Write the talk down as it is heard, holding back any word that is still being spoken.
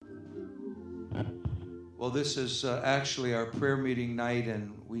Well, this is actually our prayer meeting night,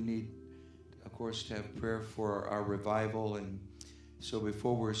 and we need, of course, to have prayer for our revival. And so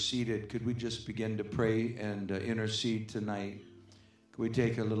before we're seated, could we just begin to pray and intercede tonight? Could we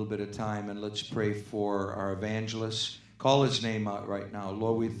take a little bit of time and let's pray for our evangelist? Call his name out right now.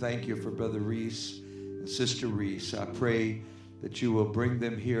 Lord, we thank you for Brother Reese and Sister Reese. I pray that you will bring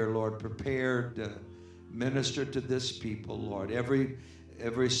them here, Lord, prepared to minister to this people, Lord.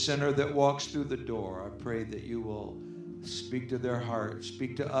 Every sinner that walks through the door, I pray that you will speak to their heart.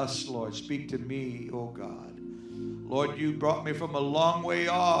 Speak to us, Lord. Speak to me, oh God. Lord, you brought me from a long way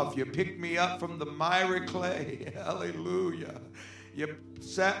off. You picked me up from the miry clay. Hallelujah. You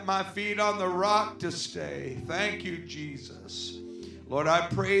set my feet on the rock to stay. Thank you, Jesus. Lord, I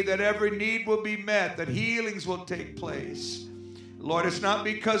pray that every need will be met, that healings will take place. Lord, it's not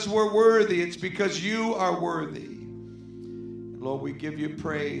because we're worthy, it's because you are worthy. Lord, we give you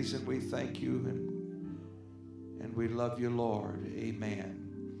praise and we thank you and we love you, Lord. Amen.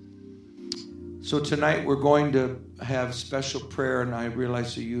 So tonight we're going to have special prayer, and I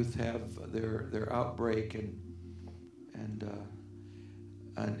realize the youth have their outbreak, and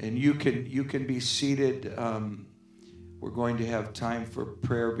you can be seated. We're going to have time for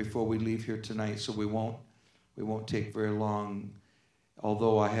prayer before we leave here tonight, so we won't take very long.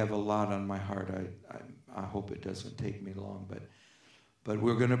 Although I have a lot on my heart, I hope it doesn't take me long, but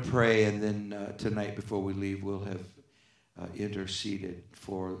we're going to pray, and then tonight before we leave, we'll have interceded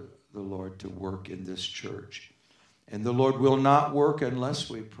for the Lord to work in this church. And the Lord will not work unless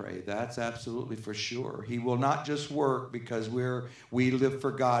we pray. That's absolutely for sure. He will not just work because we live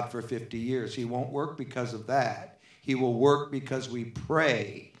for God for 50 years. He won't work because of that. He will work because we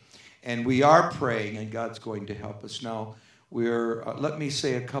pray, and we are praying, and God's going to help us. Now, let me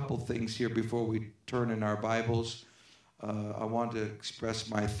say a couple things here before we turn in our Bibles. I want to express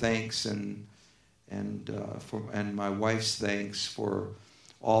my thanks and my wife's thanks for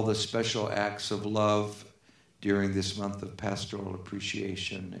all the special acts of love during this month of pastoral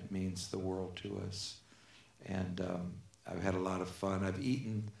appreciation. It means the world to us, and I've had a lot of fun. I've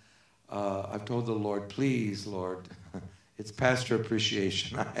eaten. I've told the Lord, please, Lord, it's pastor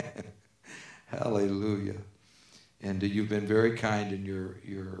appreciation. Hallelujah. And you've been very kind, and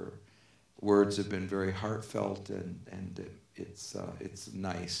your words have been very heartfelt, and it's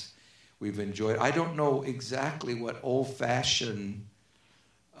nice. We've enjoyed. I don't know exactly what old-fashioned.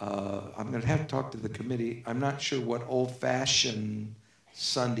 I'm going to have to talk to the committee. I'm not sure what old-fashioned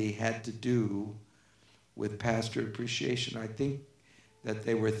Sunday had to do with pastor appreciation. I think that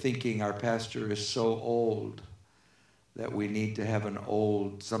they were thinking our pastor is so old that we need to have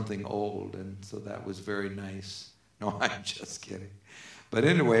something old, and so that was very nice. No, I'm just kidding. But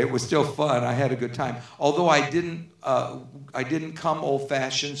anyway, it was still fun. I had a good time. Although I didn't come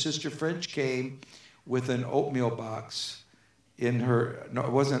old-fashioned. Sister French came with an oatmeal box in her. No,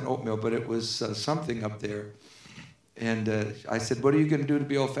 it wasn't oatmeal, but it was something up there. And I said, "What are you going to do to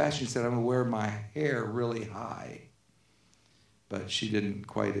be old-fashioned?" She said, "I'm going to wear my hair really high." But she didn't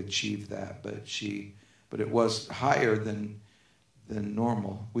quite achieve that. But it was higher than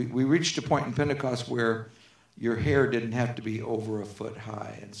normal. We reached a point in Pentecost where your hair didn't have to be over a foot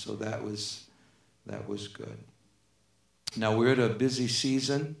high, and so that was good. Now we're at a busy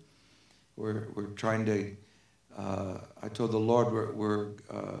season. We're trying to. I told the Lord we're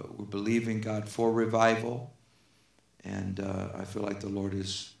believing God for revival, and I feel like the Lord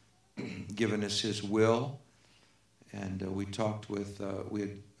has given us His will. And we talked with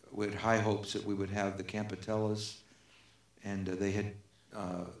we had high hopes that we would have the Campatellas, and they had.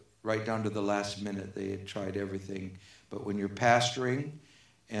 Right down to the last minute, they had tried everything. But when you're pastoring,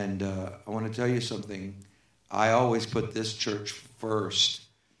 and I want to tell you something, I always put this church first.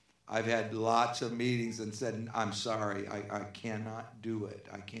 I've had lots of meetings and said, I'm sorry, I cannot do it.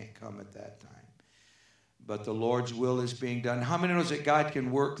 I can't come at that time. But the Lord's will is being done. How many knows that God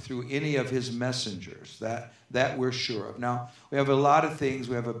can work through any of His messengers? That we're sure of. Now, we have a lot of things.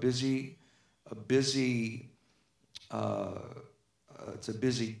 We have it's a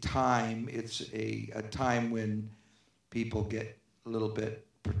busy time. It's a time when people get a little bit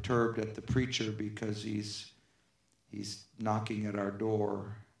perturbed at the preacher because he's knocking at our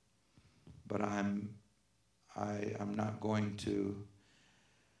door. But I'm not going to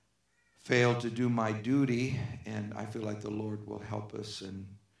fail to do my duty, and I feel like the Lord will help us, and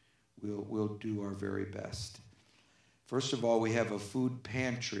we'll do our very best. First of all, we have a food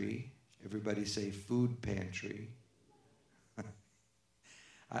pantry. Everybody say food pantry.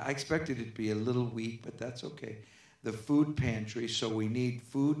 I expected it to be a little weak, but that's okay. The food pantry, so we need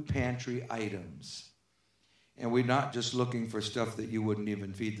food pantry items. And we're not just looking for stuff that you wouldn't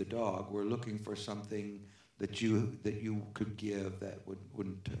even feed the dog. We're looking for something that you could give that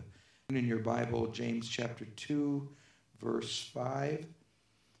wouldn't. In your Bible, James chapter 2, verse 5.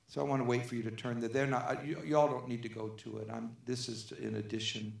 So I want to wait for you to turn there. Y'all don't need to go to it. This is in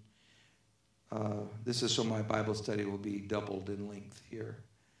addition. This is so my Bible study will be doubled in length here.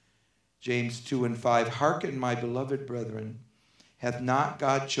 James 2 and 5. Hearken, my beloved brethren, hath not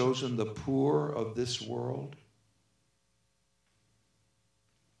God chosen the poor of this world?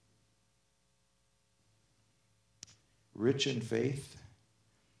 Rich in faith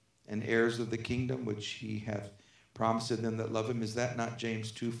and heirs of the kingdom which he hath promised to them that love him. Is that not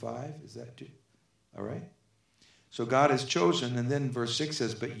James 2:5? Is that too? All right. So God has chosen, and then verse 6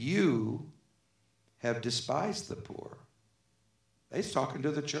 says, but you have despised the poor. He's talking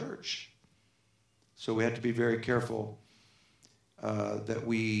to the church. So we have to be very careful that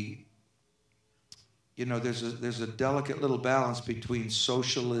we, there's a delicate little balance between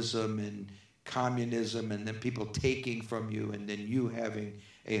socialism and communism, and then people taking from you, and then you having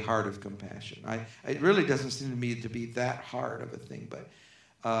a heart of compassion. It really doesn't seem to me to be that hard of a thing, but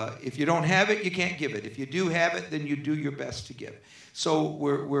if you don't have it, you can't give it. If you do have it, then you do your best to give. So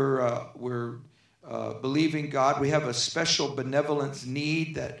we're believing God. We have a special benevolence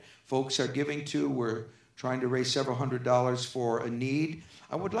need that folks are giving to. We're trying to raise several $100s for a need.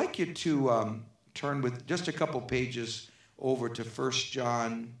 I would like you to turn with just a couple pages over to 1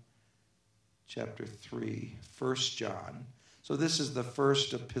 John chapter 3. 1 John. So this is the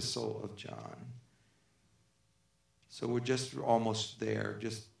first epistle of John. So we're just almost there.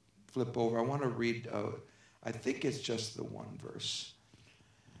 Just flip over. I want to read, I think it's just the one verse.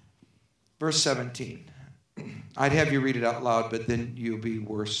 Verse 17. I'd have you read it out loud, but then you'll be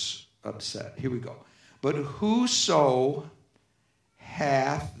worse upset. Here we go. But whoso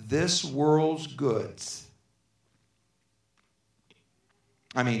hath this world's goods,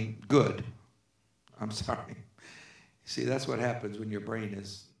 good. I'm sorry. See, that's what happens when your brain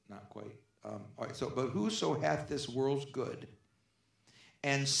is not quite. All right, so, but whoso hath this world's good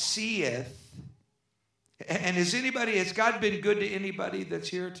and seeth, and has God been good to anybody that's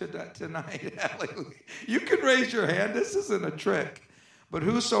here tonight? Hallelujah. You can raise your hand. This isn't a trick. But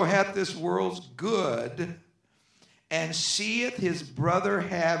whoso hath this world's good and seeth his brother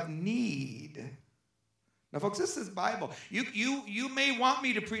have need. Now, folks, this is Bible. You may want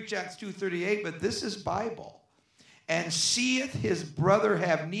me to preach Acts 2:38, but this is Bible. And seeth his brother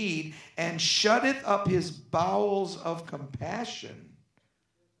have need, and shutteth up his bowels of compassion.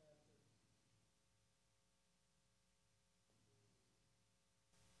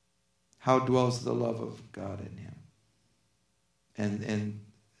 How dwells the love of God in him? And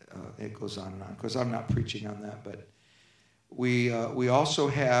it goes on and on. Of course, I'm not preaching on that, but we also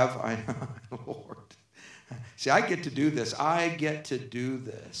have, Lord. See, I get to do this. I get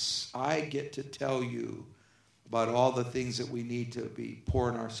to tell you about all the things that we need to be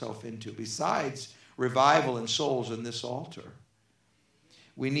pouring ourselves into. Besides revival and souls in this altar,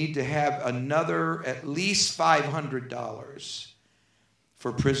 we need to have another at least $500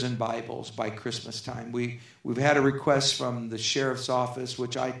 for prison Bibles by Christmas time. We've had a request from the sheriff's office,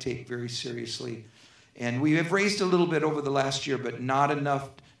 which I take very seriously. And we have raised a little bit over the last year, but not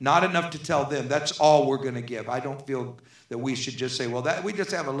enough to tell them that's all we're going to give. I don't feel that we should just say, well, that we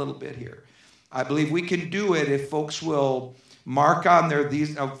just have a little bit here. I believe we can do it if folks will mark on there.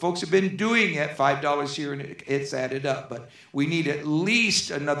 Folks have been doing it, $5 here, and it's added up. But we need at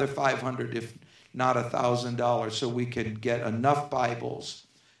least another $500, if not $1,000, so we can get enough Bibles.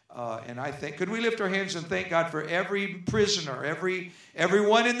 And I think, could we lift our hands and thank God for every prisoner,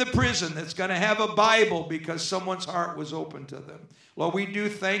 everyone in the prison that's going to have a Bible because someone's heart was open to them. Lord, we do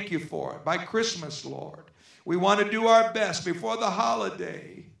thank you for it. By Christmas, Lord, we want to do our best before the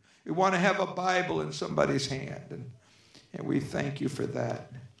holiday. We want to have a Bible in somebody's hand, and we thank you for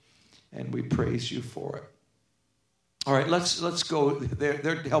that, and we praise you for it. All right, let's go.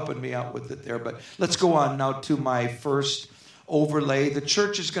 They're helping me out with it there, but let's go on now to my first overlay. The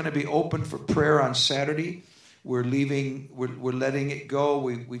church is going to be open for prayer on Saturday. We're letting it go.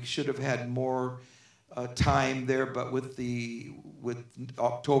 We should have had more time there, but with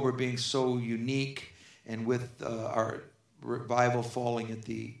October being so unique, and with our revival falling at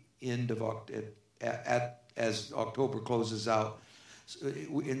the end of as October closes out,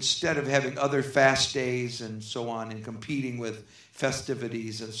 instead of having other fast days and so on and competing with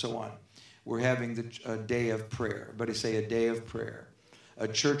festivities and so on, we're having a day of prayer. Everybody say a day of prayer. A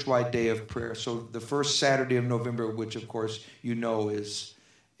church-wide day of prayer. So the first Saturday of November, which of course you know is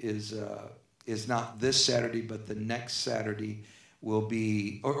not this Saturday, but the next Saturday will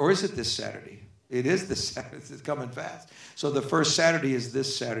be, or is it this Saturday? It is this Saturday. It's coming fast. So the first Saturday is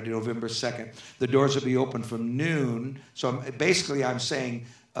this Saturday, November 2nd. The doors will be open from noon. So I'm saying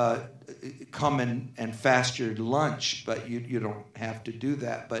come and fast your lunch, but you don't have to do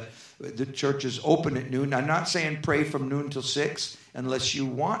that. But the church is open at noon. I'm not saying pray from noon till 6 unless you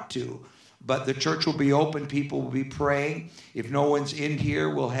want to. But the church will be open. People will be praying. If no one's in here,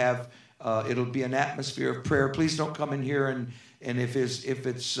 we'll have, it'll be an atmosphere of prayer. Please don't come in here and if it's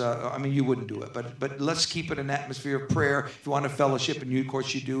you wouldn't do it, but let's keep it an atmosphere of prayer. If you want to fellowship, and of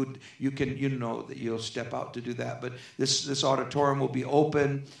course you do, you know that you'll step out to do that. But this auditorium will be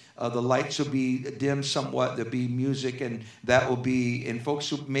open. The lights will be dim somewhat. There'll be music, and that will be. And folks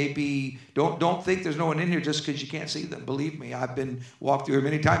who maybe don't think there's no one in here just because you can't see them. Believe me, I've been walked through here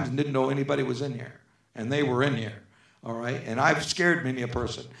many times and didn't know anybody was in here, and they were in here. All right, and I've scared many a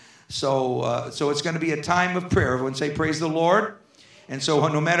person. So it's going to be a time of prayer. Everyone say, praise the Lord. And so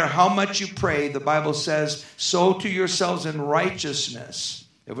no matter how much you pray, the Bible says, sow to yourselves in righteousness.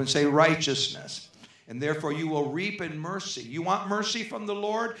 Everyone say righteousness. And therefore you will reap in mercy. You want mercy from the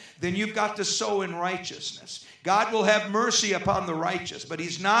Lord? Then you've got to sow in righteousness. God will have mercy upon the righteous, but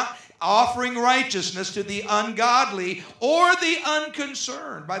he's not offering righteousness to the ungodly or the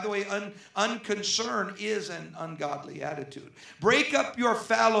unconcerned. By the way, unconcern is an ungodly attitude. Break up your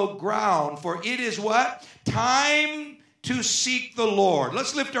fallow ground, for it is what? Time to seek the Lord.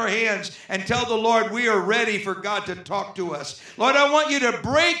 Let's lift our hands and tell the Lord we are ready for God to talk to us. Lord, I want you to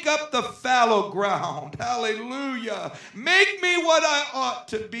break up the fallow ground. Hallelujah. Make me what I ought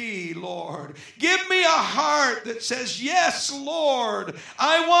to be, Lord. Give me a heart that says, yes, Lord.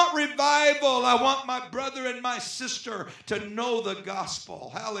 I want revival. I want my brother and my sister to know the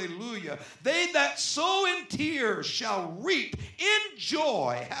gospel. Hallelujah. They that sow in tears shall reap in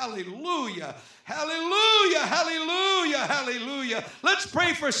joy. Hallelujah. Hallelujah, hallelujah, hallelujah. Let's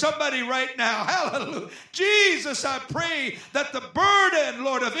pray for somebody right now. Hallelujah. Jesus, I pray that the burden,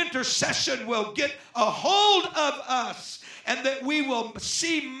 Lord, of intercession will get a hold of us and that we will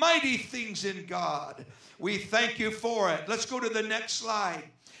see mighty things in God. We thank you for it. Let's go to the next slide.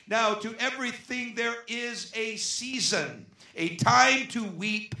 Now, to everything there is a season, a time to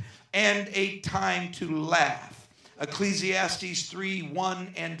weep and a time to laugh. Ecclesiastes 3:1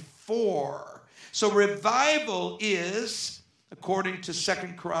 and 4. So revival is, according to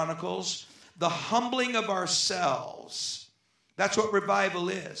 2 Chronicles, the humbling of ourselves. That's what revival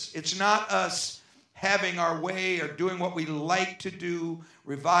is. It's not us having our way or doing what we like to do.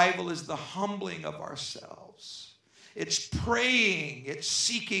 Revival is the humbling of ourselves. It's praying. It's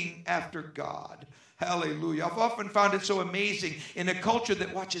seeking after God. Hallelujah. I've often found it so amazing in a culture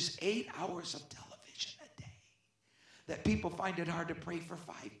that watches 8 hours of television a day that people find it hard to pray for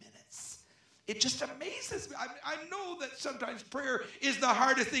 5 minutes. It just amazes me. I know that sometimes prayer is the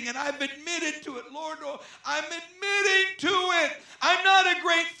hardest thing, and I've admitted to it. Lord, I'm admitting to it. I'm not a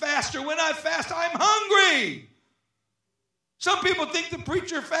great faster. When I fast, I'm hungry. Some people think the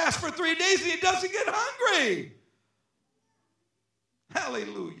preacher fasts for 3 days and he doesn't get hungry.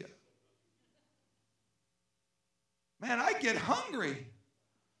 Hallelujah. Man, I get hungry.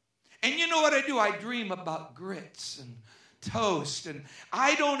 And you know what I do? I dream about grits and toast, and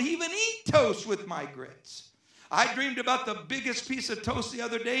I don't even eat toast with my grits. I dreamed about the biggest piece of toast the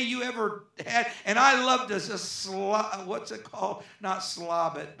other day you ever had, and I love to just what's it called? Not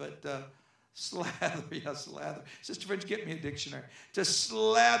slob it, but slather. Yeah, slather. Sister French, get me a dictionary. To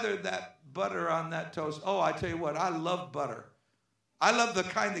slather that butter on that toast. Oh, I tell you what, I love butter. I love the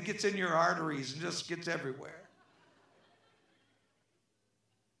kind that gets in your arteries and just gets everywhere.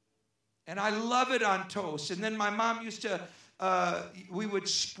 And I love it on toast. And then my mom used to, we would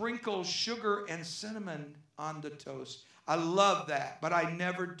sprinkle sugar and cinnamon on the toast. I love that, but I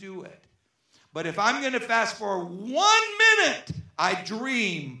never do it. But if I'm going to fast for 1 minute, I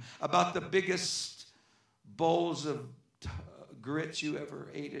dream about the biggest bowls of grits you ever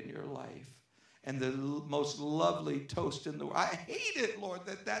ate in your life and the most lovely toast in the world. I hate it, Lord,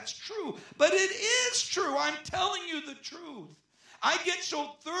 that's true. But it is true. I'm telling you the truth. I get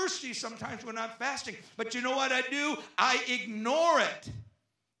so thirsty sometimes when I'm fasting, but you know what I do? I ignore it.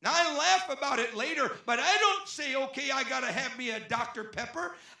 Now, I laugh about it later, but I don't say, okay, I got to have me a Dr.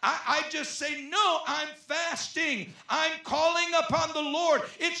 Pepper. I just say, no, I'm fasting. I'm calling upon the Lord.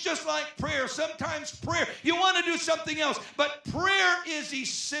 It's just like prayer. Sometimes prayer, you want to do something else, but prayer is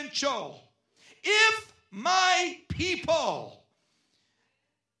essential. If my people,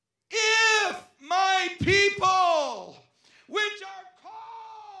 which are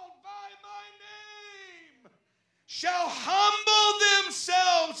called by my name, shall humble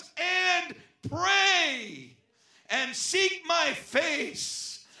themselves and pray and seek my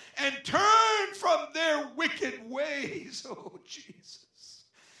face and turn from their wicked ways, oh Jesus,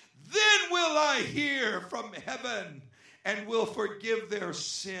 then will I hear from heaven and will forgive their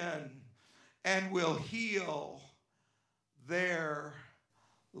sin and will heal their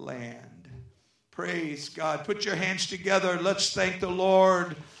land. Praise God. Put your hands together. Let's thank the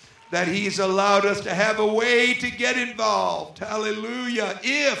Lord that He's allowed us to have a way to get involved. Hallelujah.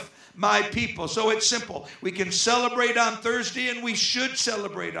 If my people. So it's simple. We can celebrate on Thursday, and we should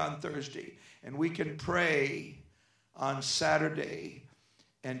celebrate on Thursday. And we can pray on Saturday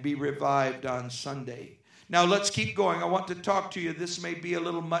and be revived on Sunday. Now let's keep going. I want to talk to you. This may be a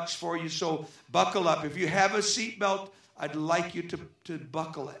little much for you, so buckle up. If you have a seatbelt, I'd like you to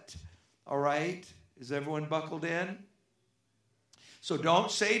buckle it. All right? Is everyone buckled in? So don't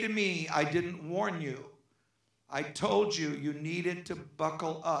say to me, I didn't warn you. I told you you needed to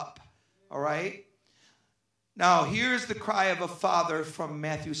buckle up. All right? Now, here's the cry of a father from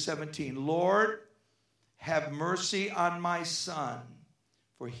Matthew 17. Lord, have mercy on my son,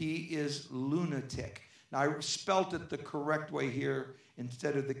 for he is lunatic. Now, I spelt it the correct way here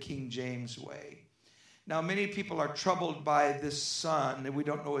instead of the King James way. Now, many people are troubled by this son, and we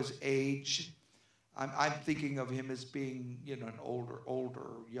don't know his age. I'm thinking of him as being, an older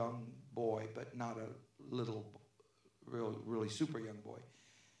young boy, but not a little, really super young boy.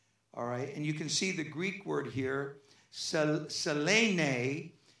 All right, and you can see the Greek word here,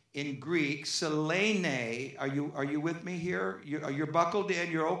 selene in Greek. Selene, are you with me here? You're buckled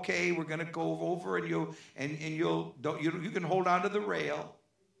in. You're okay. We're going to go over, and you can hold on to the rail,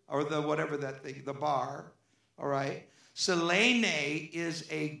 or the whatever that thing, the bar. All right. Selene is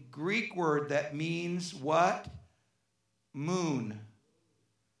a Greek word that means what? Moon.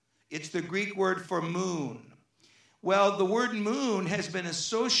 It's the Greek word for moon. Well, the word moon has been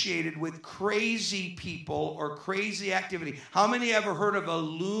associated with crazy people or crazy activity. How many ever heard of a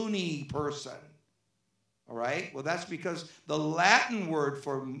loony person? All right. Well, that's because the Latin word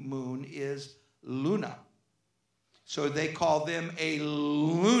for moon is luna. So they call them a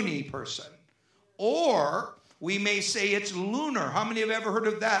loony person. Or we may say it's lunar. How many have ever heard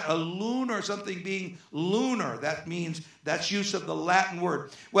of that? A lunar, something being lunar. That means that's use of the Latin word.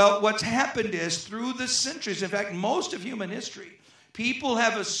 Well, what's happened is through the centuries, in fact, most of human history, people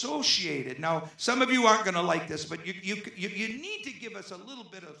have associated. Now, some of you aren't going to like this, but you need to give us a little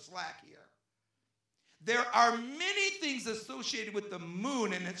bit of slack here. There are many things associated with the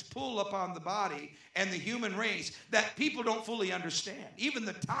moon and its pull upon the body and the human race that people don't fully understand. Even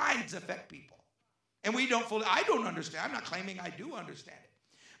the tides affect people. And I don't understand. I'm not claiming I do understand it.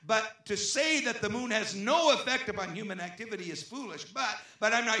 But to say that the moon has no effect upon human activity is foolish. But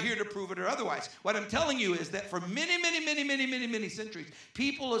I'm not here to prove it or otherwise. What I'm telling you is that for many centuries,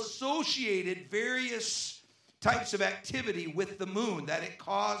 people associated various types of activity with the moon, that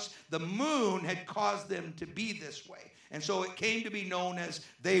the moon had caused them to be this way. And so it came to be known as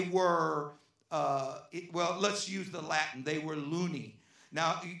they were, let's use the Latin, they were loony.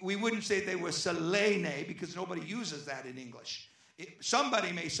 Now, we wouldn't say they were selene because nobody uses that in English.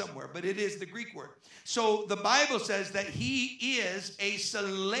 Somebody may somewhere, but it is the Greek word. So the Bible says that he is a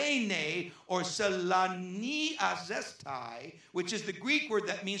selene or selaniazestai, which is the Greek word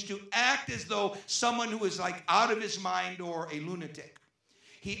that means to act as though someone who is like out of his mind or a lunatic.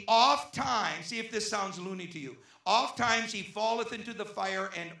 He oft-times, see if this sounds loony to you, oft-times he falleth into the fire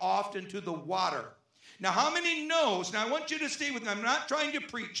and oft into the water. Now, how many knows? Now, I want you to stay with me. I'm not trying to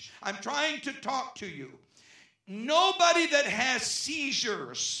preach. I'm trying to talk to you. Nobody that has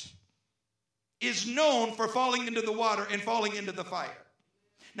seizures is known for falling into the water and falling into the fire.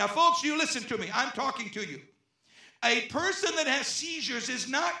 Now, folks, you listen to me. I'm talking to you. A person that has seizures is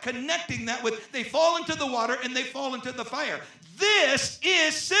not connecting that with they fall into the water and they fall into the fire. This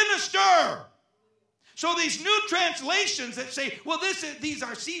is sinister. So these new translations that say, well, these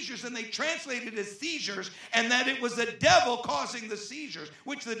are seizures, and they translate it as seizures, and that it was the devil causing the seizures,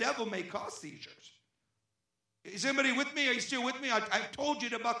 which the devil may cause seizures. Is anybody with me? Are you still with me? I've told you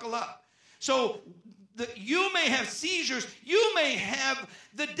to buckle up. So you may have seizures. You may have,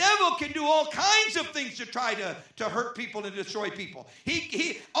 the devil can do all kinds of things to try to hurt people and destroy people.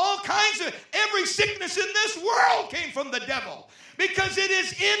 All kinds of, every sickness in this world came from the devil. Because it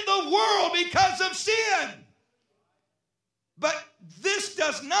is in the world because of sin. But this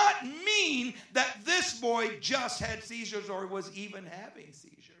does not mean that this boy just had seizures or was even having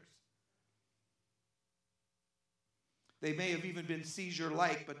seizures. They may have even been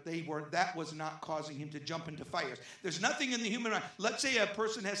seizure-like, but that was not causing him to jump into fires. There's nothing in the human mind. Let's say a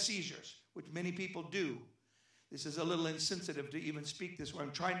person has seizures, which many people do. This is a little insensitive to even speak this way.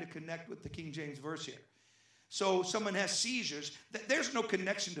 I'm trying to connect with the King James verse here. So someone has seizures. There's no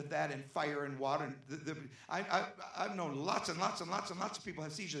connection to that in fire and water. I've known lots and lots and lots and lots of people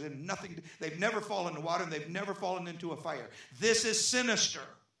have seizures and nothing. They've never fallen into water and they've never fallen into a fire. This is sinister.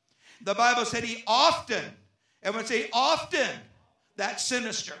 The Bible said he often, and when I say often, that's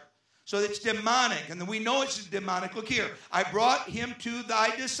sinister. So it's demonic, and we know it's demonic. Look here. I brought him to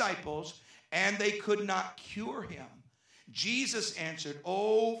thy disciples, and they could not cure him. Jesus answered,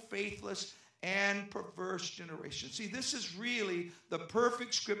 O faithless and perverse generation. See, this is really the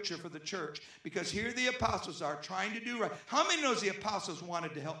perfect scripture for the church, because here the apostles are trying to do right. How many knows the apostles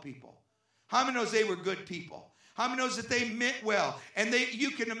wanted to help people? How many knows they were good people? How many knows that they meant well? And you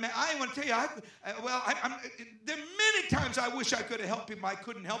can imagine, I want to tell you, there are many times I wish I could have helped people. I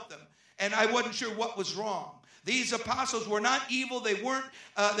couldn't help them. And I wasn't sure what was wrong. These apostles were not evil. They weren't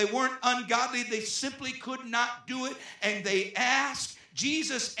ungodly. They simply could not do it. And they asked.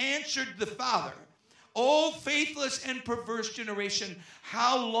 Jesus answered the Father, O faithless and perverse generation,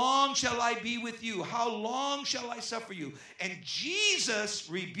 how long shall I be with you? How long shall I suffer you? And Jesus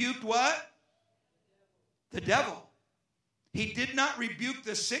rebuked what? The devil. He did not rebuke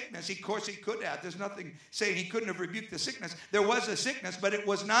the sickness. Of course, he could have. There's nothing saying he couldn't have rebuked the sickness. There was a sickness, but it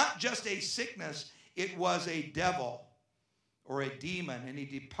was not just a sickness. It was a devil or a demon, and he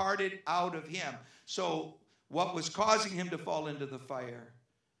departed out of him. So what was causing him to fall into the fire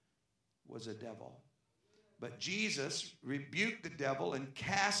was a devil. But Jesus rebuked the devil and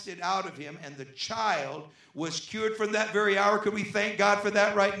cast it out of him, and the child was cured from that very hour. Could we thank God for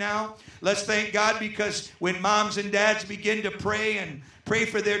that right now? Let's thank God, because when moms and dads begin to pray and pray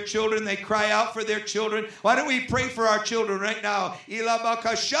for their children, they cry out for their children. Why don't we pray for our children right now?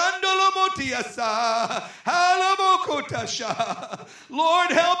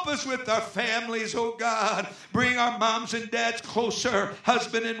 Lord, help us with our families, oh God. Bring our moms and dads closer,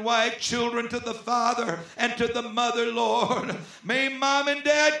 husband and wife, children to the Father and to the Mother, Lord. May mom and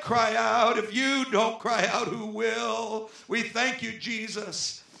dad cry out. If you don't cry out, who will? We thank you,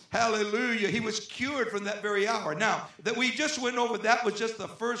 Jesus. Hallelujah. He was cured from that very hour. Now, that we just went over, that was just the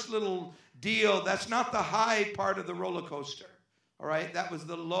first little deal. That's not the high part of the roller coaster. All right? That was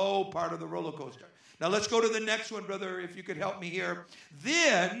the low part of the roller coaster. Now, let's go to the next one, brother, if you could help me here.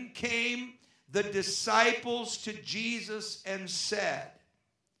 Then came the disciples to Jesus and said,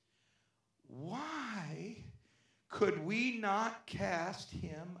 why could we not cast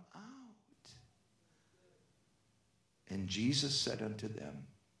him out? And Jesus said unto them,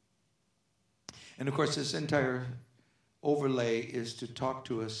 and of course, this entire overlay is to talk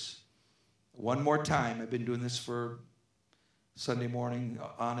to us one more time. I've been doing this for Sunday morning,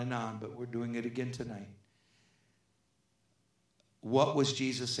 on and on, but we're doing it again tonight. What was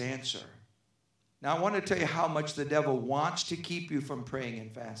Jesus' answer? Now, I want to tell you how much the devil wants to keep you from praying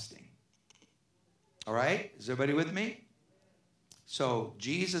and fasting. All right? Is everybody with me? So,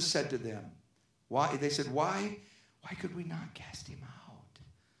 Jesus said to them, why? They said, why could we not cast him out?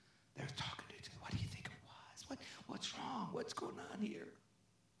 They're talking. What's wrong? What's going on here?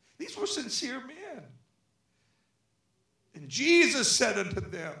 These were sincere men. And Jesus said unto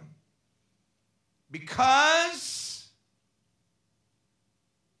them, because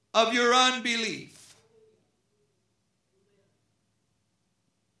of your unbelief.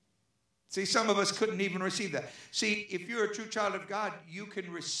 See, some of us couldn't even receive that. See, if you're a true child of God, you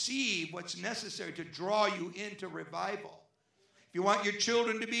can receive what's necessary to draw you into revival. If you want your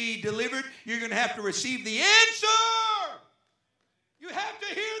children to be delivered, you're going to have to receive the answer. You have to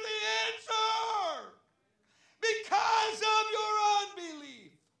hear the answer because of your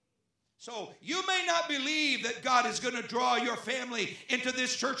unbelief. So you may not believe that God is going to draw your family into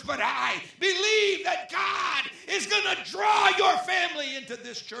this church, but I believe that God is going to draw your family into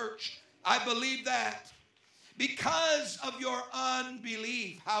this church. I believe that because of your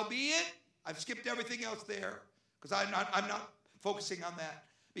unbelief. Howbeit, I've skipped everything else there because I'm not focusing on that.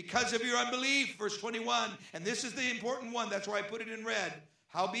 Because of your unbelief, verse 21, and this is the important one, that's why I put it in red.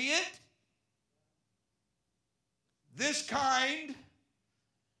 Howbeit, this kind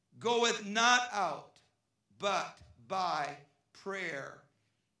goeth not out, but by prayer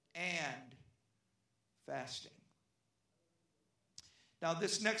and fasting. Now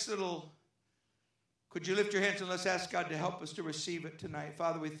this next little, could you lift your hands and let's ask God to help us to receive it tonight.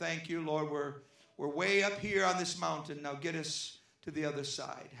 Father, we thank you, Lord. We're way up here on this mountain. Now get us to the other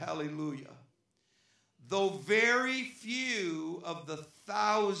side. Hallelujah. Though very few of the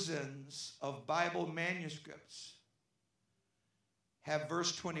thousands of Bible manuscripts have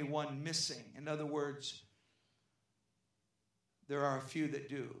verse 21 missing. In other words, there are a few that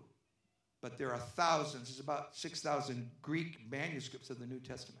do. But there are thousands. There's about 6,000 Greek manuscripts of the New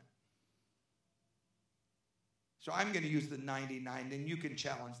Testament. So I'm going to use the 99, and you can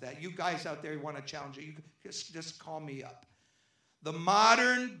challenge that. You guys out there who want to challenge it, you can just call me up. The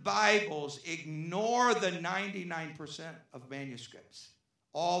modern Bibles ignore the 99% of manuscripts.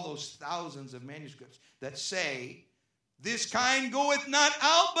 All those thousands of manuscripts that say, this kind goeth not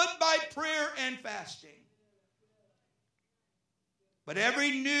out but by prayer and fasting. But every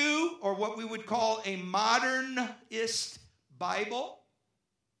new, or what we would call a modernist Bible,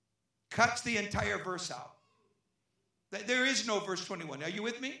 cuts the entire verse out. There is no verse 21. Are you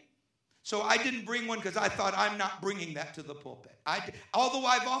with me? So I didn't bring one because I thought I'm not bringing that to the pulpit. Although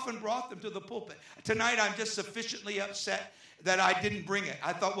I've often brought them to the pulpit. Tonight I'm just sufficiently upset that I didn't bring it.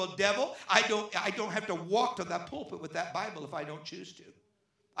 I thought, well, devil, I don't have to walk to that pulpit with that Bible if I don't choose to.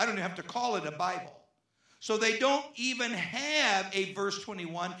 I don't even have to call it a Bible. So they don't even have a verse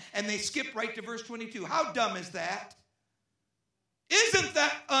 21, and they skip right to verse 22. How dumb is that? Isn't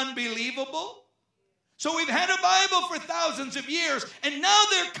that unbelievable? So we've had a Bible for thousands of years, and now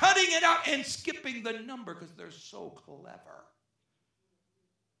they're cutting it out and skipping the number because they're so clever.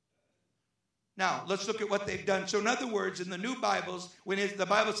 Now, let's look at what they've done. So in other words, in the new Bibles, when the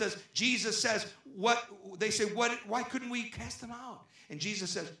Bible says, Jesus says, they say, why couldn't we cast them out? And Jesus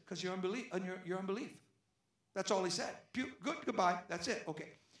says, because your unbelief. That's all he said. Goodbye. That's it. Okay.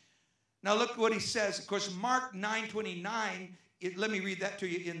 Now look what he says. Of course, Mark 9:29, let me read that to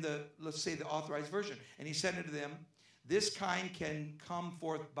you in the, let's say, the Authorized Version. And he said unto them, this kind can come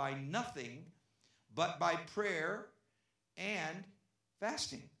forth by nothing but by prayer and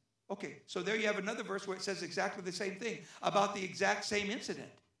fasting. Okay, so there you have another verse where it says exactly the same thing about the exact same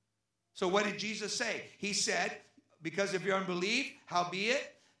incident. So what did Jesus say? He said, because of your unbelief,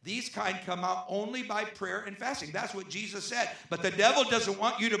 howbeit, these kind come out only by prayer and fasting. That's what Jesus said. But the devil doesn't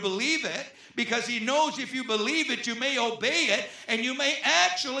want you to believe it because he knows if you believe it, you may obey it and you may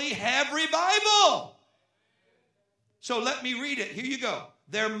actually have revival. So let me read it. Here you go.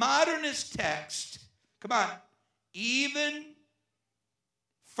 Their modernist text, come on, even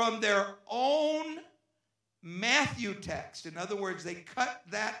from their own Matthew text, in other words, they cut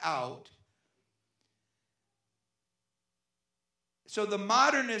that out. So the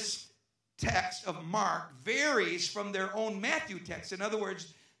modernist text of Mark varies from their own Matthew text. In other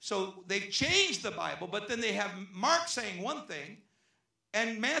words, so they've changed the Bible, but then they have Mark saying one thing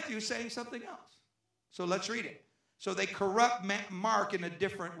and Matthew saying something else. So let's read it. So they corrupt Mark in a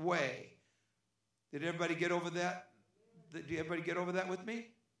different way. Did everybody get over that? Did everybody get over that with me?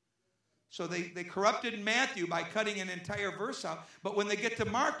 So they corrupted Matthew by cutting an entire verse out. But when they get to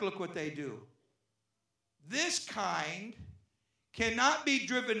Mark, look what they do. This kind cannot be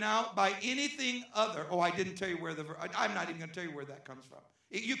driven out by anything other. Oh, I didn't tell you where I'm not even going to tell you where that comes from.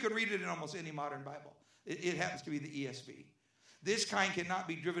 You could read it in almost any modern Bible. It happens to be the ESV. This kind cannot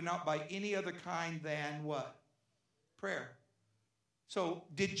be driven out by any other kind than what? Prayer. So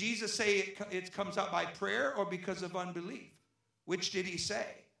did Jesus say it comes out by prayer or because of unbelief? Which did he say?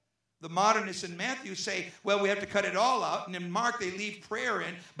 The modernists in Matthew say, well, we have to cut it all out. And in Mark, they leave prayer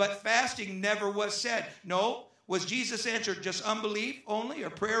in, but fasting never was said. No. Was Jesus' answer just unbelief only or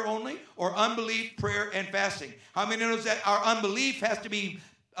prayer only, or unbelief, prayer, and fasting? How many knows that our unbelief has to be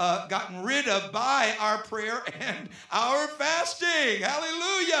gotten rid of by our prayer and our fasting?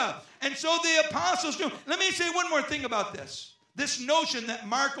 Hallelujah. And so the apostles knew. Let me say one more thing about this. This notion that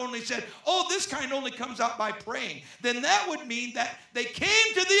Mark only said, oh, this kind only comes out by praying. Then that would mean that they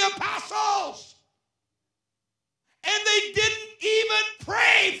came to the apostles and they didn't even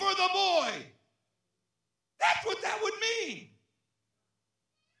pray for the boy. That's what that would mean.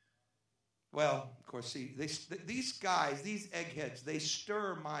 Well, of course, see, these guys, these eggheads, they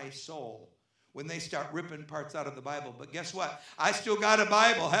stir my soul when they start ripping parts out of the Bible. But guess what? I still got a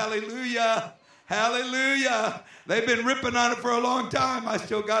Bible. Hallelujah. Hallelujah. They've been ripping on it for a long time. I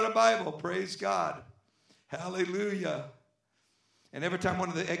still got a Bible. Praise God. Hallelujah. And every time one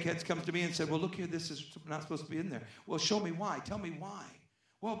of the eggheads comes to me and said, well, look here, this is not supposed to be in there. Well, show me why. Tell me why.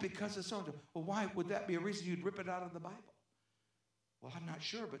 Well, because it's so. Well, why would that be a reason you'd rip it out of the Bible? Well, I'm not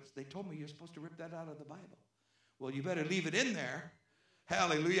sure, but they told me you're supposed to rip that out of the Bible. Well, you better leave it in there.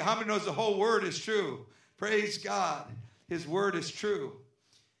 Hallelujah. How many knows the whole word is true? Praise God. His word is true.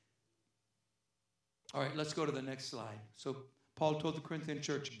 All right, let's go to the next slide. So Paul told the Corinthian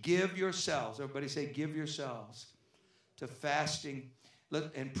church, give yourselves, everybody say, give yourselves to fasting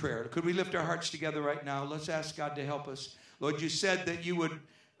and prayer. Could we lift our hearts together right now? Let's ask God to help us. Lord, you said that you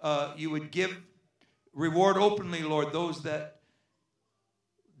would give reward openly, Lord, those that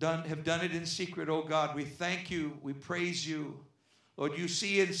have done it in secret, oh God. We thank you. We praise you. Lord, you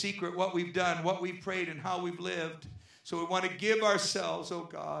see in secret what we've done, what we've prayed, and how we've lived. So we want to give ourselves, oh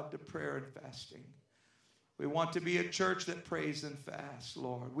God, to prayer and fasting. We want to be a church that prays and fasts,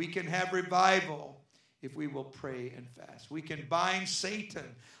 Lord. We can have revival if we will pray and fast. We can bind Satan.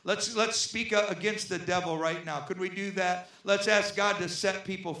 Let's speak against the devil right now. Could we do that? Let's ask God to set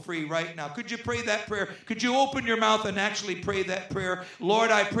people free right now. Could you pray that prayer? Could you open your mouth and actually pray that prayer?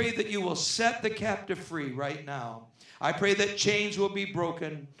 Lord, I pray that you will set the captive free right now. I pray that chains will be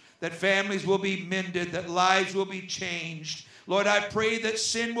broken, that families will be mended, that lives will be changed. Lord, I pray that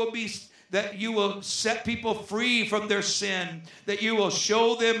sin will be, that you will set people free from their sin, that you will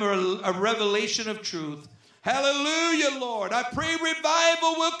show them a revelation of truth. Hallelujah, Lord. I pray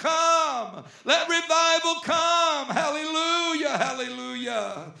revival will come. Let revival come. Hallelujah,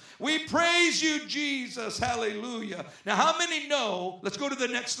 hallelujah. We praise you, Jesus. Hallelujah. Now, how many know, let's go to the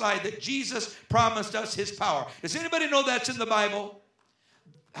next slide, that Jesus promised us his power? Does anybody know that's in the Bible?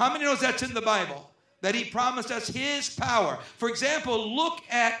 How many knows that's in the Bible? That he promised us his power. For example, look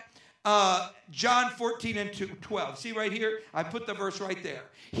at John 14 and 12. See right here? I put the verse right there.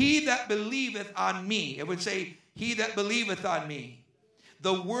 He that believeth on me. It would say, he that believeth on me.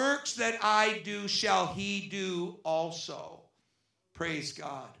 The works that I do shall he do also. Praise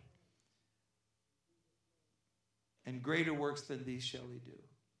God. And greater works than these shall he do.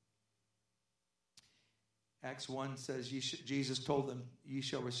 Acts 1 says, Jesus told them, ye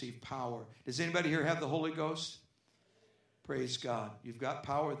shall receive power. Does anybody here have the Holy Ghost? Praise God. You've got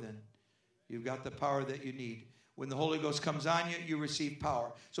power then. You've got the power that you need. When the Holy Ghost comes on you, you receive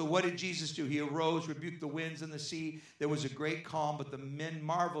power. So what did Jesus do? He arose, rebuked the winds and the sea. There was a great calm, but the men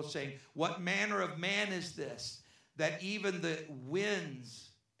marveled, saying, what manner of man is this, that even the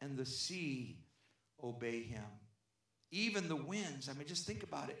winds and the sea obey him? Even the winds. I mean, just think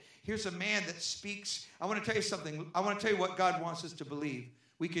about it. Here's a man that speaks. I want to tell you something. I want to tell you what God wants us to believe.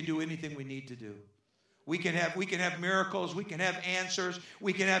 We can do anything we need to do. We can have miracles. We can have answers.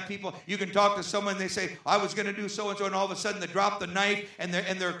 We can have people. You can talk to someone. They say, I was going to do so-and-so. And all of a sudden they drop the knife and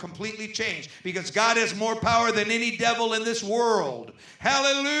they're completely changed. Because God has more power than any devil in this world.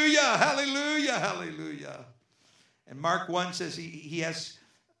 Hallelujah. Hallelujah. Hallelujah. And Mark 1 says he has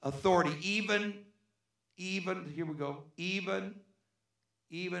authority even, here we go, even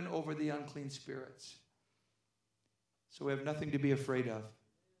over the unclean spirits. So we have nothing to be afraid of.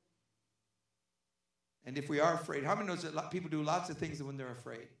 And if we are afraid, how many knows that people do lots of things when they're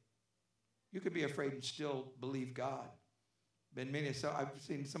afraid? You could be afraid and still believe God. I've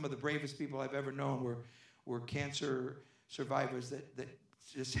seen some of the bravest people I've ever known were cancer survivors that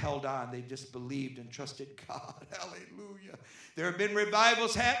just held on. They just believed and trusted God. Hallelujah. There have been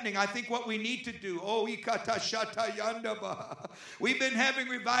revivals happening. I think what we need to do, we've been having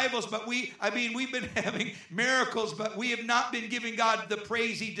revivals, but we've been having miracles, but we have not been giving God the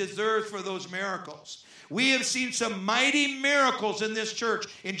praise he deserves for those miracles. We have seen some mighty miracles in this church.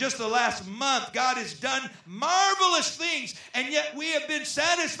 In just the last month, God has done marvelous things, and yet we have been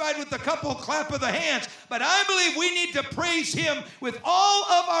satisfied with a couple clap of the hands. But I believe we need to praise him with all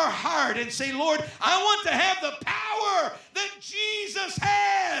of our heart and say, Lord, I want to have the power that Jesus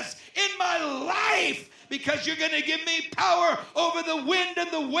has in my life, because you're going to give me power over the wind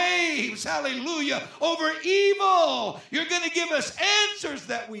and the waves. Hallelujah. Over evil. You're going to give us answers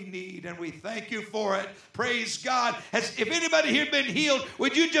that we need, and we thank you for it. Praise God. If anybody here been healed,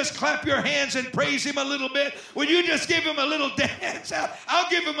 would you just clap your hands and praise him a little bit? Would you just give him a little dance? I'll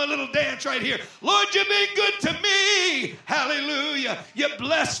give him a little dance right here. Lord, you've been good to me. Hallelujah. You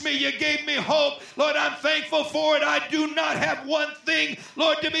blessed me. You gave me hope. Lord, I'm thankful for it. I do not have one thing,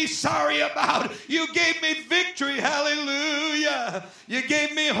 Lord, to be sorry about. You gave me victory. Hallelujah. You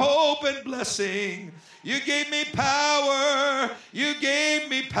gave me hope and blessing. You gave me power. You gave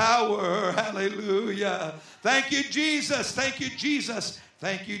me power. Hallelujah. Thank you, Jesus. Thank you, Jesus.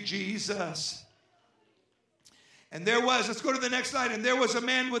 Thank you, Jesus. And let's go to the next slide. And there was a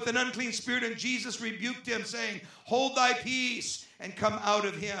man with an unclean spirit, and Jesus rebuked him, saying, hold thy peace and come out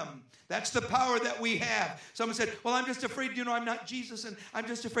of him. That's the power that we have. Someone said, well, I'm just afraid, I'm not Jesus, and I'm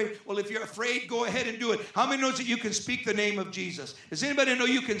just afraid. Well, if you're afraid, go ahead and do it. How many knows that you can speak the name of Jesus? Does anybody know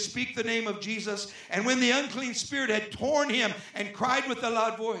you can speak the name of Jesus? And when the unclean spirit had torn him and cried with a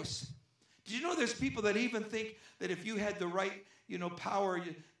loud voice. Did you know there's people that even think that if you had the right, power,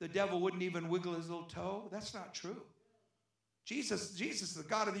 the devil wouldn't even wiggle his little toe? That's not true. Jesus is the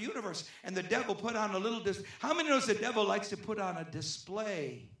God of the universe, and the devil put on a little how many knows the devil likes to put on a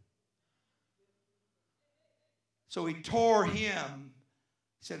display? So he tore him.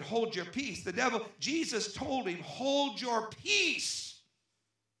 He said, hold your peace. Jesus told him, hold your peace.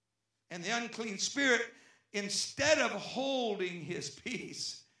 And the unclean spirit, instead of holding his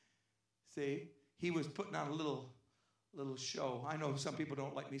peace, he was putting on a little show. I know some people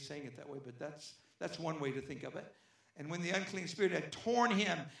don't like me saying it that way, but that's That's one way to think of it. And when the unclean spirit had torn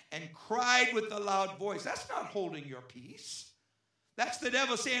him and cried with a loud voice, that's not holding your peace. That's the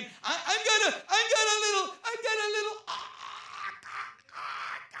devil saying, I got a little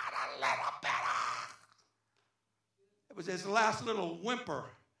better. It was his last little whimper.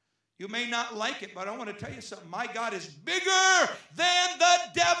 You may not like it, but I want to tell you something. My God is bigger than the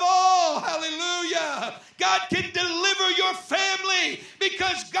devil. Hallelujah. God can deliver your family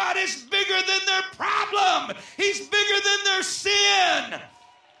because God is bigger than their problem. He's bigger than their sin.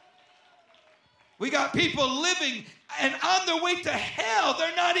 We got people living and on their way to hell.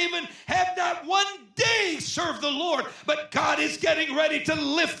 Have not one day served the Lord, but God is getting ready to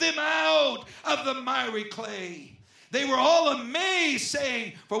lift them out of the miry clay. They were all amazed,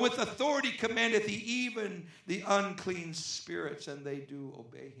 saying, for with authority commandeth he even the unclean spirits, and they do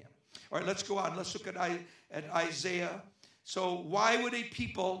obey him. All right, let's go on. Let's look at Isaiah. So why would a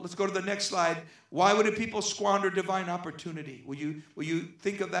people, let's go to the next slide, why would a people squander divine opportunity? Will you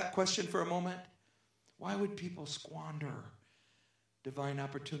think of that question for a moment? Why would people squander divine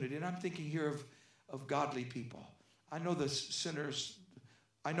opportunity? And I'm thinking here of godly people. I know the sinners,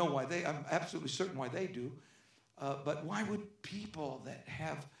 I'm absolutely certain why they do. But why would people that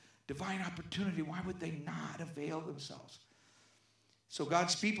have divine opportunity, why would they not avail themselves? So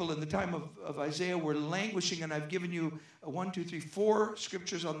God's people in the time of Isaiah were languishing, and I've given you 4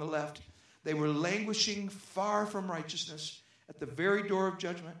 scriptures on the left. They were languishing far from righteousness at the very door of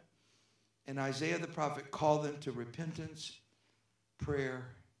judgment. And Isaiah the prophet called them to repentance, prayer,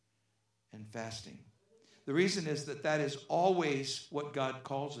 and fasting. The reason is that is always what God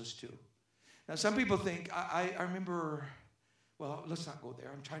calls us to. Now, some people think, I remember, well, let's not go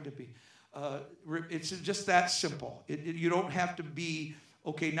there. I'm trying to be, it's just that simple. You don't have to be,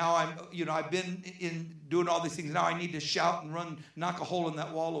 okay, now I've been in doing all these things. Now I need to shout and run, knock a hole in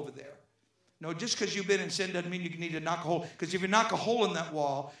that wall over there. No, just because you've been in sin doesn't mean you need to knock a hole. Because if you knock a hole in that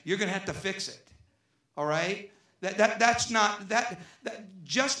wall, you're going to have to fix it. All right? That's not,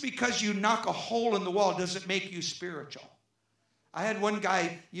 just because you knock a hole in the wall doesn't make you spiritual. I had one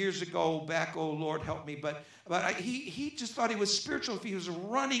guy years ago back, oh Lord help me, but he just thought he was spiritual if he was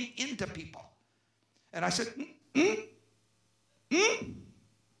running into people. And I said,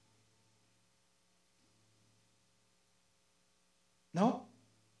 No.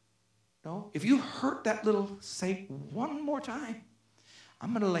 If you hurt that little saint one more time, I'm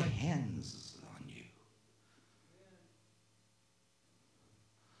going to lay hands on you.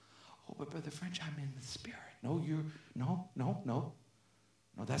 Oh, but Brother French, I'm in the spirit. No,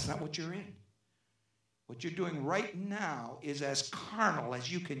 that's not what you're in. What you're doing right now is as carnal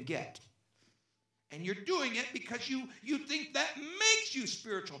as you can get. And you're doing it because you think that makes you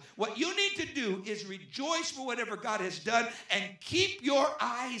spiritual. What you need to do is rejoice for whatever God has done and keep your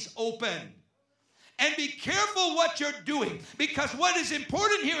eyes open. And be careful what you're doing. Because what is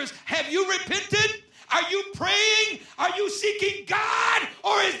important here is, have you repented? Are you praying? Are you seeking God?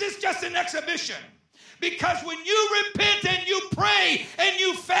 Or is this just an exhibition? Because when you repent and you pray and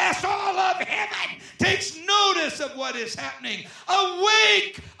you fast, all of heaven takes notice of what is happening.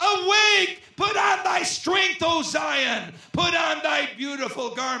 Awake, awake, put on thy strength, O Zion. Put on thy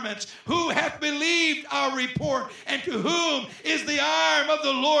beautiful garments. Who hath believed our report, and to whom is the arm of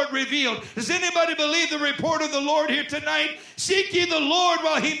the Lord revealed? Does anybody believe the report of the Lord here tonight? Seek ye the Lord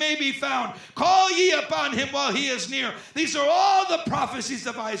while he may be found. Call ye upon him while he is near. These are all the prophecies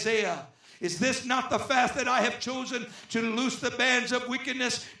of Isaiah. Is this not the fast that I have chosen, to loose the bands of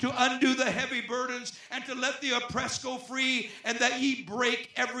wickedness, to undo the heavy burdens, and to let the oppressed go free, and that ye break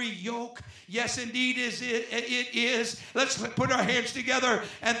every yoke? Yes, indeed it is. Let's put our hands together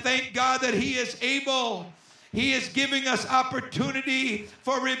and thank God that he is able. He is giving us opportunity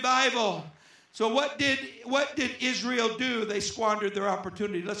for revival. So what did Israel do? They squandered their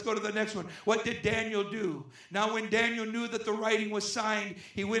opportunity. Let's go to the next one. What did Daniel do? Now when Daniel knew that the writing was signed,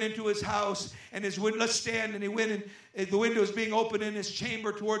 he went into his house, and let's stand, and he went in, the window was being opened in his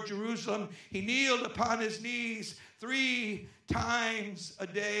chamber toward Jerusalem. He kneeled upon his knees 3 times a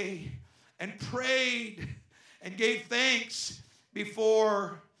day and prayed and gave thanks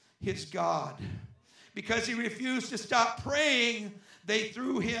before his God. Because he refused to stop praying, they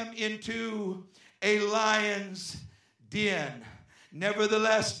threw him into a lion's den.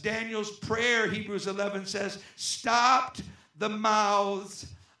 Nevertheless, Daniel's prayer, Hebrews 11 says, stopped the mouths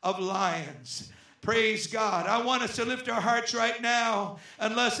of lions. Praise God. I want us to lift our hearts right now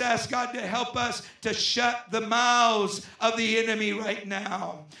and let's ask God to help us to shut the mouths of the enemy right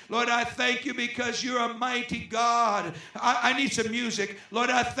now. Lord, I thank you because you're a mighty God. I need some music.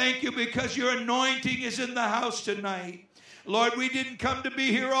 Lord, I thank you because your anointing is in the house tonight. Lord, we didn't come to be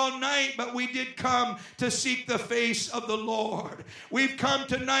here all night, but we did come to seek the face of the Lord. We've come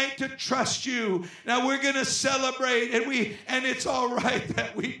tonight to trust you. Now we're going to celebrate, and it's all right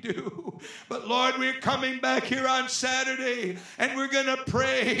that we do. But Lord, we're coming back here on Saturday, and we're going to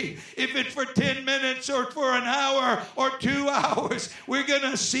pray. If it's for 10 minutes or for an hour or 2 hours, we're going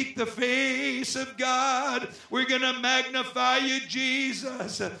to seek the face of God. We're going to magnify you,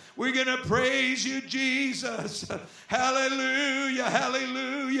 Jesus. We're going to praise you, Jesus. Hallelujah,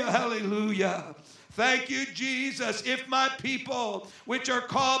 hallelujah, hallelujah. Thank you, Jesus. If my people, which are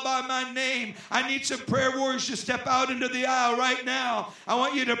called by my name, I need some prayer warriors to step out into the aisle right now. I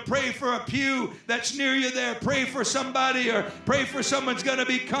want you to pray for a pew that's near you there. Pray for somebody, or pray for someone's going to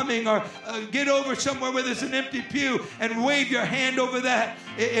be coming, or get over somewhere where there's an empty pew and wave your hand over that.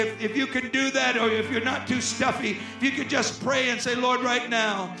 If you can do that, or if you're not too stuffy, if you could just pray and say, Lord, right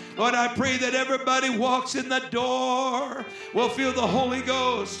now, Lord, I pray that everybody walks in the door will feel the Holy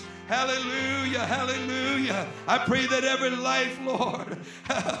Ghost. Hallelujah, hallelujah. I pray that every life, Lord,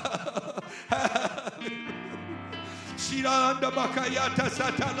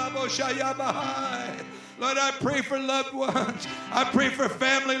 Lord, I pray for loved ones. I pray for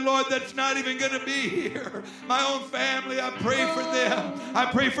family, Lord, that's not even going to be here. My own family, I pray for them. I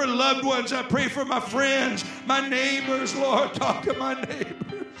pray for loved ones. I pray for my friends, my neighbors, Lord. Talk to my neighbors.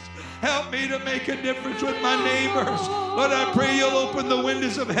 Help me to make a difference with my neighbors. Lord, I pray you'll open the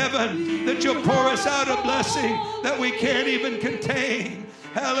windows of heaven, that you'll pour us out a blessing that we can't even contain.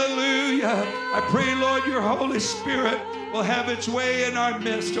 Hallelujah. I pray, Lord, your Holy Spirit will have its way in our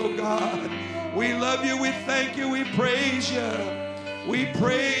midst, oh God. We love you. We thank you. We praise you. We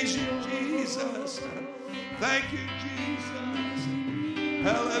praise you, Jesus. Thank you, Jesus.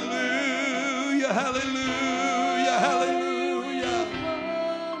 Hallelujah. Hallelujah. Hallelujah.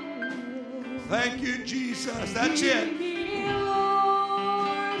 Thank you, Jesus. That's it.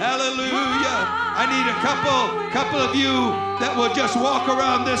 Hallelujah. I need a couple of you that will just walk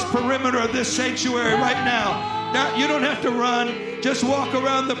around this perimeter of this sanctuary right now. Now, you don't have to run. Just walk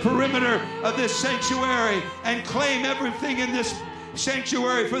around the perimeter of this sanctuary and claim everything in this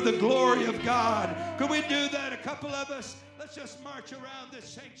sanctuary for the glory of God. Could we do that? A couple of us. Let's just march around this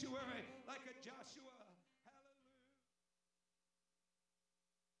sanctuary like a Joshua.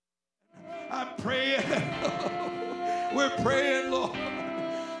 I'm praying. We're praying, Lord.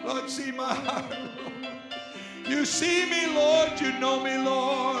 Lord, see my heart, Lord. You see me, Lord. You know me,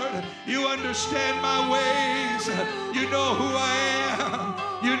 Lord. You understand my ways. You know who I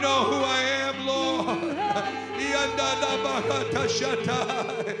am. You know who I am, Lord.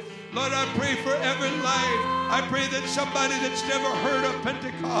 Lord, I pray for every life. I pray that somebody that's never heard of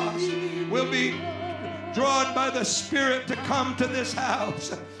Pentecost will be drawn by the Spirit to come to this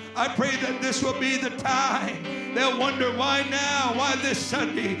house. I pray that this will be the time. They'll wonder, why now? Why this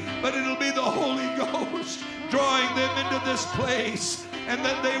Sunday? But it'll be the Holy Ghost drawing them into this place, and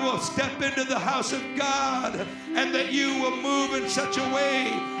that they will step into the house of God, and that you will move in such a way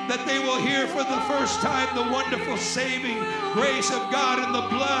that they will hear for the first time the wonderful saving grace of God and the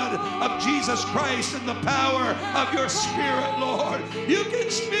blood of Jesus Christ and the power of your Spirit, Lord. You can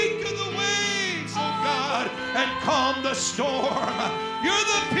speak to the waves, oh God, and calm the storm. You're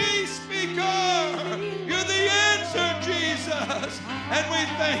the peace speaker. You're the answer, Jesus. And we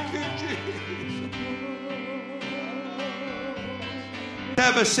thank you, Jesus.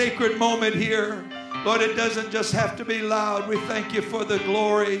 Have a sacred moment here. Lord, it doesn't just have to be loud. We thank you for the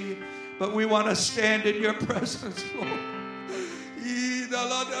glory, but we want to stand in your presence, Lord.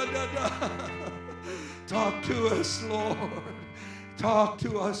 Talk to us, Lord. Talk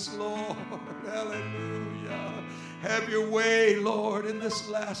to us, Lord. Hallelujah. Have your way, Lord, in this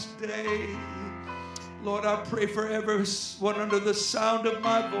last day. Lord, I pray for everyone under the sound of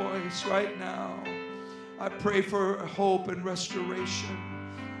my voice right now. I pray for hope and restoration.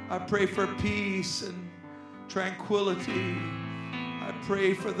 I pray for peace and tranquility. I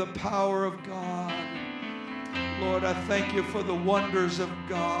pray for the power of God. Lord, I thank you for the wonders of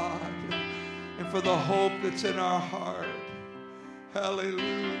God and for the hope that's in our heart. Hallelujah.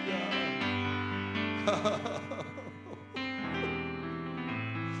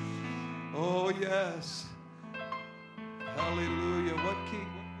 Oh, yes. Hallelujah. What key?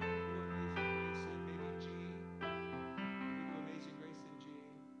 Maybe G. Amazing Grace in G.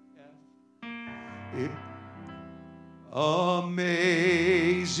 F.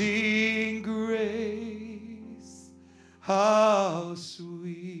 Amazing grace, how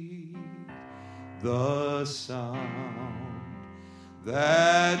sweet the sound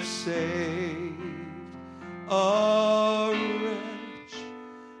that saved a wretch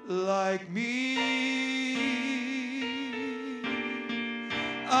like me.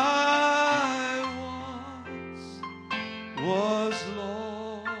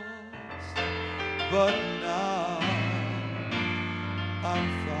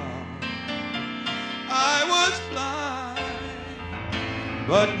 blind,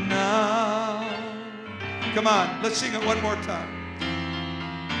 but now. Come on, let's sing it one more time.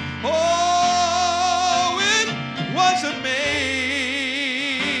 Oh, it was amazing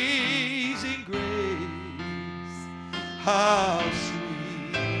grace, how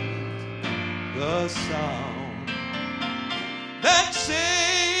sweet the sound that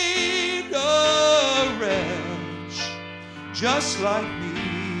saved a wretch just like me.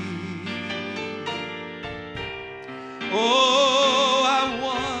 Oh, I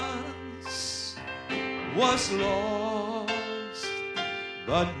once was lost,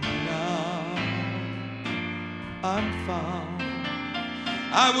 but now I'm found.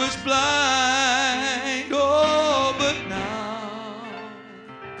 I was blind, oh, but now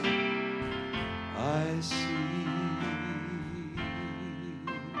I see.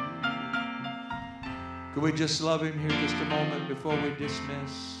 Could we just love him here just a moment before we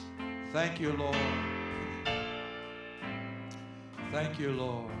dismiss? Thank you, Lord. Thank you,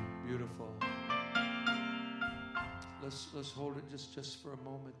 Lord. Beautiful. Let's hold it just for a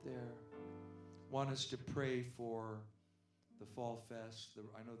moment there. Want us to pray for the Fall Fest.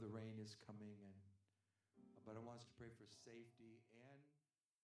 I know the rain is coming, but I want us to pray for safety and